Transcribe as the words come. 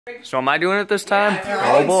So am I doing it this time?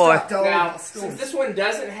 Yeah, oh boy. Now, since this one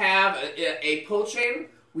doesn't have a pull chain,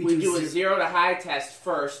 we do a 0 to high test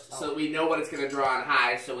first, so that we know what it's going to draw on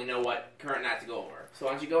high, so we know what current not to go over. So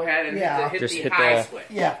why don't you go ahead and hit the high switch.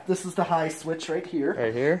 Yeah, this is the high switch right here.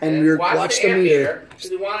 Right here. And you're watch the meter. Because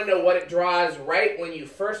we want to know what it draws right when you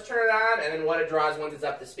first turn it on, and then what it draws once it's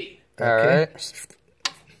up to speed. Alright.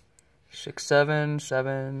 6, 7,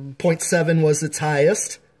 7. 0.7 was its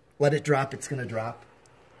highest. Let it drop, it's going to drop.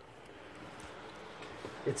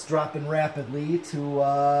 It's dropping rapidly to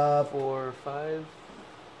 4, 5.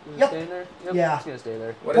 Is Yep. it staying there? Yep. Yeah. It's gonna stay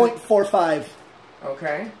there. 0.45.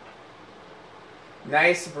 Okay.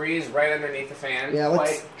 Nice breeze right underneath the fan. Yeah,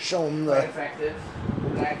 let's show them quite the... effective.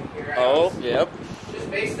 Back here. Oh, yep.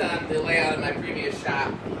 Just based on the layout of my previous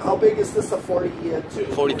shop. How big is this? A 42?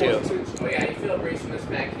 42. Oh yeah, you feel a breeze from this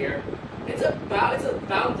back here. It's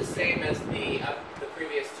about the same as the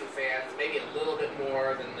previous two fans. Maybe a little bit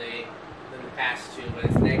more than the past two, but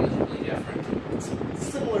it's negligibly different. It's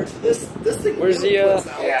similar to this thing. Where's the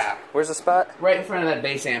yeah? Where's the spot? Right in front of that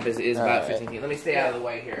bass amp is about 15 feet. Let me stay out of the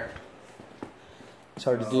way here. It's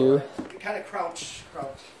hard to do. You kind of crouch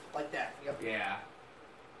like that. Yep. Yeah.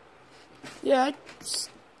 Yeah, it's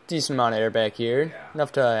decent amount of air back here. Yeah.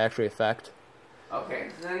 Enough to actually affect. Okay,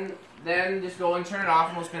 then just go and turn it off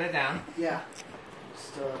and we'll spin it down. Yeah.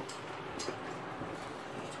 Just,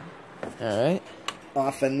 Alright.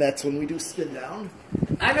 off, and that's when we do spin down.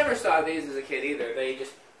 I never saw these as a kid either.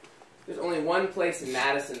 There's only one place in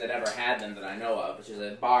Madison that ever had them that I know of, which is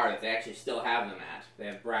a bar that they actually still have them at. They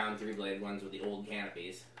have brown 3-blade ones with the old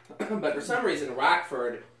canopies. But for some reason,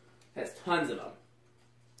 Rockford has tons of them.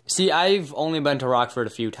 See, I've only been to Rockford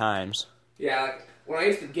a few times. Yeah, like when I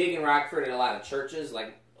used to gig in Rockford at a lot of churches,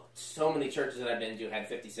 like so many churches that I've been to had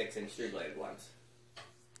 56-inch 3-bladed ones.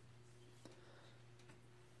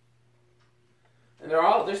 And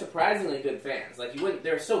they're surprisingly good fans. Like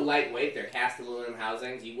they're so lightweight, they're cast aluminum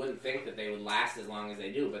housings, you wouldn't think that they would last as long as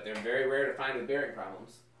they do, but they're very rare to find with bearing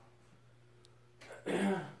problems.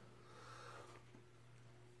 And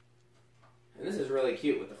this is really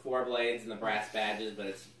cute with the 4 blades and the brass badges, but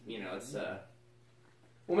it's,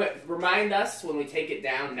 remind us when we take it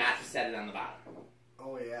down not to set it on the bottom.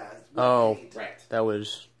 Oh, yeah. Oh, right. That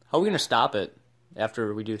was... How are we going to stop it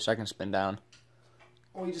after we do the second spin down?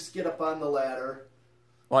 Oh, you just get up on the ladder.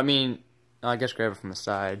 Well, I mean, I guess grab it from the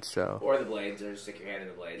side, so... Or the blades, or stick your hand in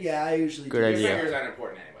the blades. Yeah, I usually do. Your Good idea. fingers aren't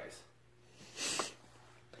important anyways.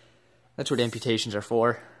 That's what amputations are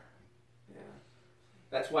for. Yeah.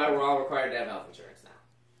 That's why we're all required to have health insurance now.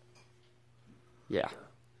 Yeah. So,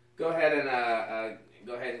 go ahead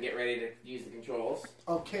and get ready to use the controls.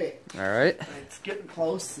 Okay. All right. It's getting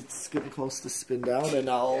close. It's getting close to spin down, and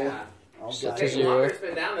I'll It takes longer to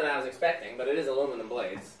spin down than I was expecting, but it is aluminum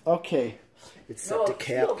blades. Okay. It's set to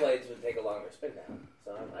cap. Steel blades would take a longer spin down,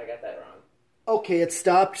 so I got that wrong. Okay, it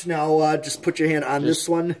stopped. Now just put your hand on this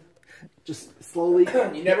one. Just slowly.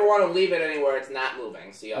 You never want to leave it anywhere it's not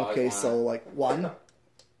moving. So you always okay, so like 1,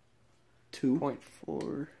 2.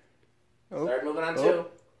 0.4. Start moving on 2.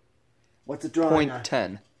 What's it drawing?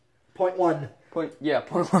 0.10. 0.1.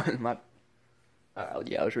 0.1.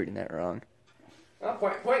 Yeah, I was reading that wrong. Well,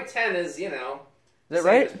 point 10 is, Is that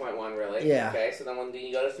right? Same as 0.1, really. Yeah. Okay, so then when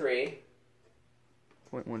you go to 3.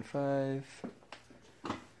 0.15.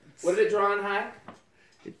 What did it draw on high?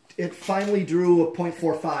 It finally drew a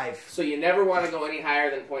 0.45. So you never want to go any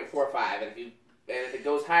higher than 0.45, and if it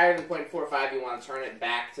goes higher than 0.45, you want to turn it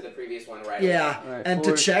back to the previous one right away. Yeah, Right, and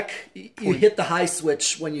to check, you hit the high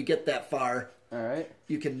switch when you get that far. All right.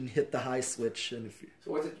 You can hit the high switch, and if you...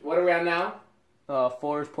 So what are we on now?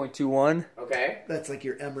 4 is 0.21. Okay. That's like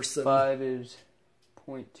your Emerson. 5 is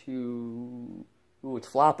 0.2. Ooh, it's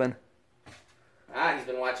flopping. Ah, he's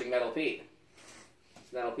been watching Metal Pete.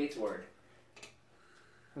 It's Metal Pete's word.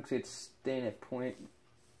 Looks like it's staying at 0.26,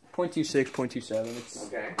 0.27. It's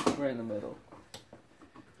okay. Right in the middle.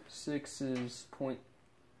 6 is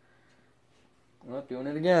Oh, doing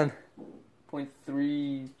it again.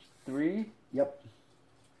 0.33. Yep.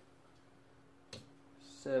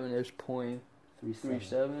 7 is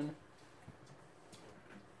 0.37.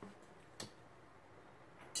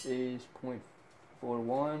 8 is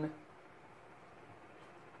 0.41.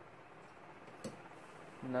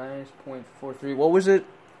 9 is 0.43. What was it?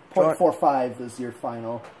 0.45 is your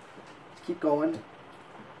final. Keep going.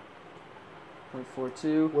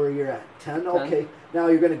 0.42. Where you're at. 10. Okay. Now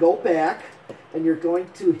you're going to go back, and you're going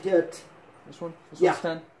to hit... This one? This yeah. one's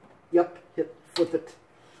 10? Yep. Flip it,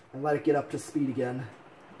 and let it get up to speed again.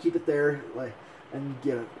 Keep it there, and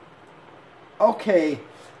get it. Okay.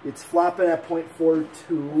 It's flopping at 0.42.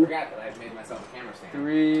 I forgot that I've made myself a camera stand.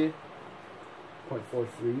 3.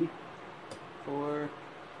 .43. 4.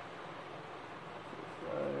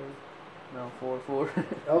 5. No, 4.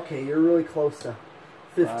 Okay, you're really close to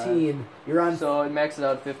 15. You're on. So it maxes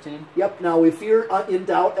out at 15. Yep. Now, if you're in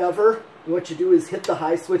doubt ever, what you do is hit the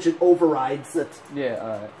high switch. It overrides it. Yeah. All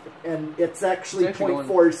right. And it's actually going-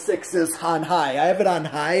 .46 is on high. I have it on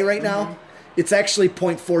high right now. It's actually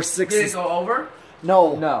 .46. Did it go over?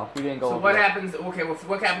 No. No, we didn't go So over what that. happens? Okay, well,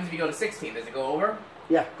 what happens if you go to 16? Does it go over?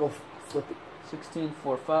 Yeah, go flip it. 16,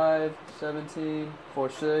 4, 5, 17, 4,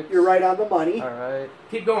 6. You're right on the money. All right.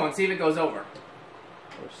 Keep going. See if it goes over.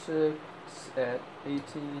 4, 6 at 18.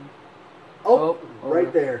 Oh, over.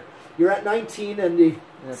 right there. You're at 19, and And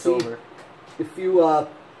it's see, over. if you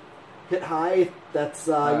hit high, that's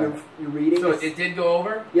your reading. So is- it did go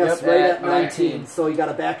over. yes, Yep, right at at 19. 19. So you got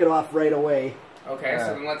to back it off right away. Okay,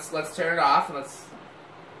 so then let's turn it off. And let's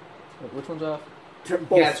Wait, which one's off?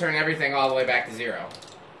 Both. yeah, turn everything all the way back to 0.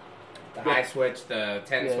 The high switch, the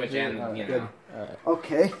 10 Yeah, switch, and good. you Good. know. All right.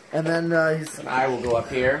 Okay, and then he's And I will go up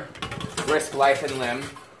here, risk life and limb.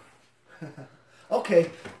 okay.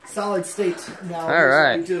 Solid state. Now, All here's what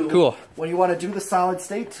right. you do. Cool. When you want to do the solid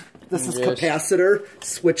state, this is Yes. capacitor.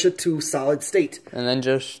 Switch it to solid state. And then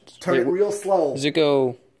just Turn it real slow. Does it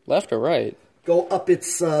go left or right? Go up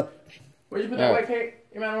its Where'd you put that All white right. paint?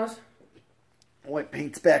 Your man was? white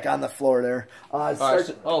paint's back on the floor there. Start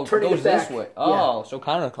it turning goes it back. this way. Oh, so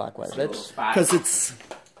counterclockwise. That's spot. because it's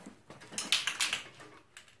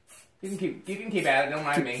You can keep at it. Don't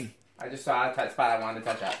mind me. I just saw a spot I wanted to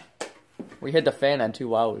touch up. we had the fan on too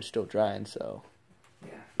while it was still drying. So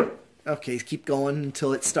Yeah. okay. Keep going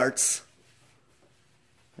until it starts.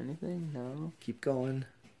 anything? No. Keep going.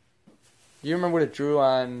 Do you remember what it drew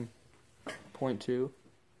on .2? You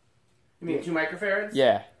mean 2 microfarads?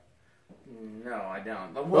 Yeah. No, I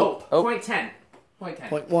don't. Whoa. Oh. Point 10. Point 10.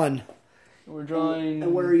 .1. We're drawing.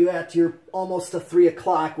 And where are you at? You're almost to 3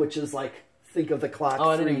 o'clock, which is like think of the clock. Oh,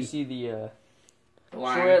 I 3. didn't even see the. The So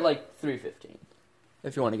line. we're at like 3:15.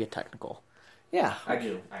 If you want to get technical. Yeah. I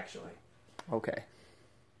do, actually. Okay.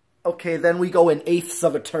 Okay, then we go in eighths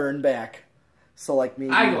of a turn back. So like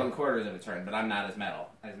maybe I go in quarters of a turn, but I'm not as metal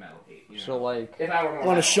Pete. You know? So like if I were more I want to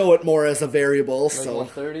metal. show it more as a variable. like So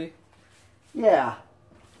 130. yeah.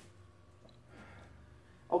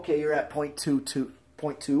 Okay, you're at .22.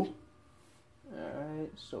 All right.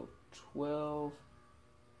 So 12.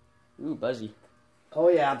 Ooh, buzzy. Oh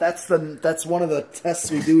yeah, that's one of the tests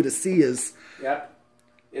we do to see is Yep.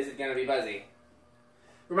 Is it gonna be buzzy?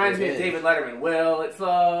 Reminds It me of is. David Letterman. Will it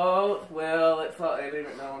float? Will it float? No,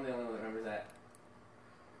 I'm the only one that remembers that.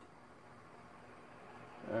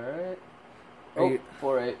 All right. Are Oh, you-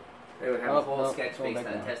 4-8. They would have Oh, a whole no, sketch it's going based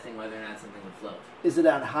back on down. testing whether or not something would float. is it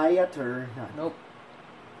on high yet or not? Nope.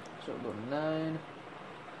 So we'll go to 9.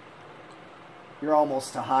 You're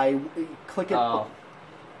almost to high. Click it. Oh.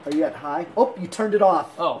 Are you at high? Oh, you turned it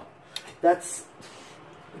off. Oh. That's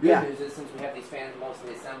The good yeah. news is since we have these fans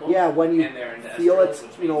mostly assembled, Yeah, when you and they're feel it, industrials,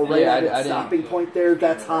 which you know, means right they- Yeah, at I its didn't- stopping point there,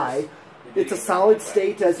 that's high. It's a solid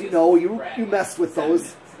state, as you know. You messed with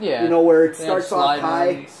those. Yeah. You know where it They have starts off slide high.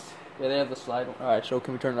 ones. Yeah, they have the slide. All right. So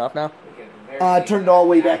can we turn it off now? We can very Turn it all the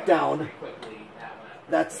way back that down. one quickly, that one up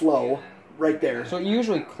That's quickly, low, and then- right there. So it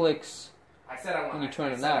usually clicks. I said I want. when you turn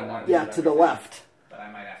I it said I on, wanted Yeah, do to the everything, left. But I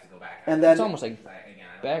might have to go back. And then It's almost like Again,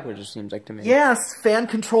 I don't backwards. know. It seems like to me. yes, fan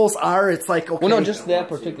controls are. It's like okay. Well, no, just that want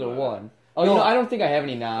to, particular one. Oh, No. you know, I don't think I have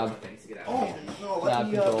any knob. Things to get out Oh of here. no, let Knob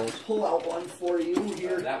me controls. pull out one for you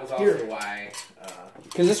here. That was also Here. why.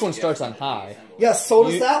 Because this one starts on high. Yes, so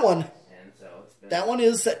does You- that one. And so it's been, That one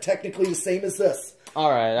is technically the same as this. All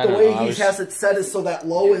right. I The don't way know. I he was- has it set is so that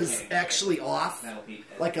low is actually off, that'll be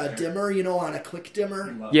like a dimmer, you know, on a click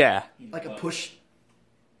dimmer, Yeah. like a push.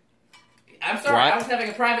 I'm sorry, What? I was having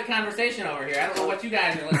a private conversation over here. I don't know what you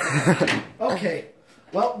guys are listening to. Okay,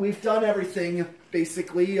 well, we've done everything.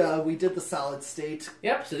 Basically, we did the solid state.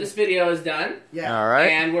 Yep, so this video is done. Yeah. All right.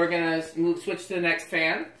 And we're going to switch to the next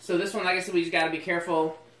fan. So this one, like I said, we just got to be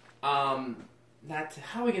careful. How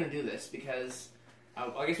are we going to do this? Because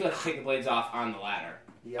I guess we'll have to take the blades off on the ladder.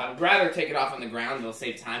 Yep. I'd rather take it off on the ground. It'll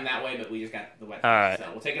save time that way, but we just got the wet. All right. So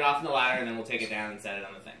we'll take it off on the ladder, and then we'll take it down and set it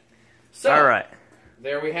on the thing. So, All right.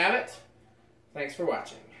 there we have it. Thanks for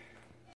watching.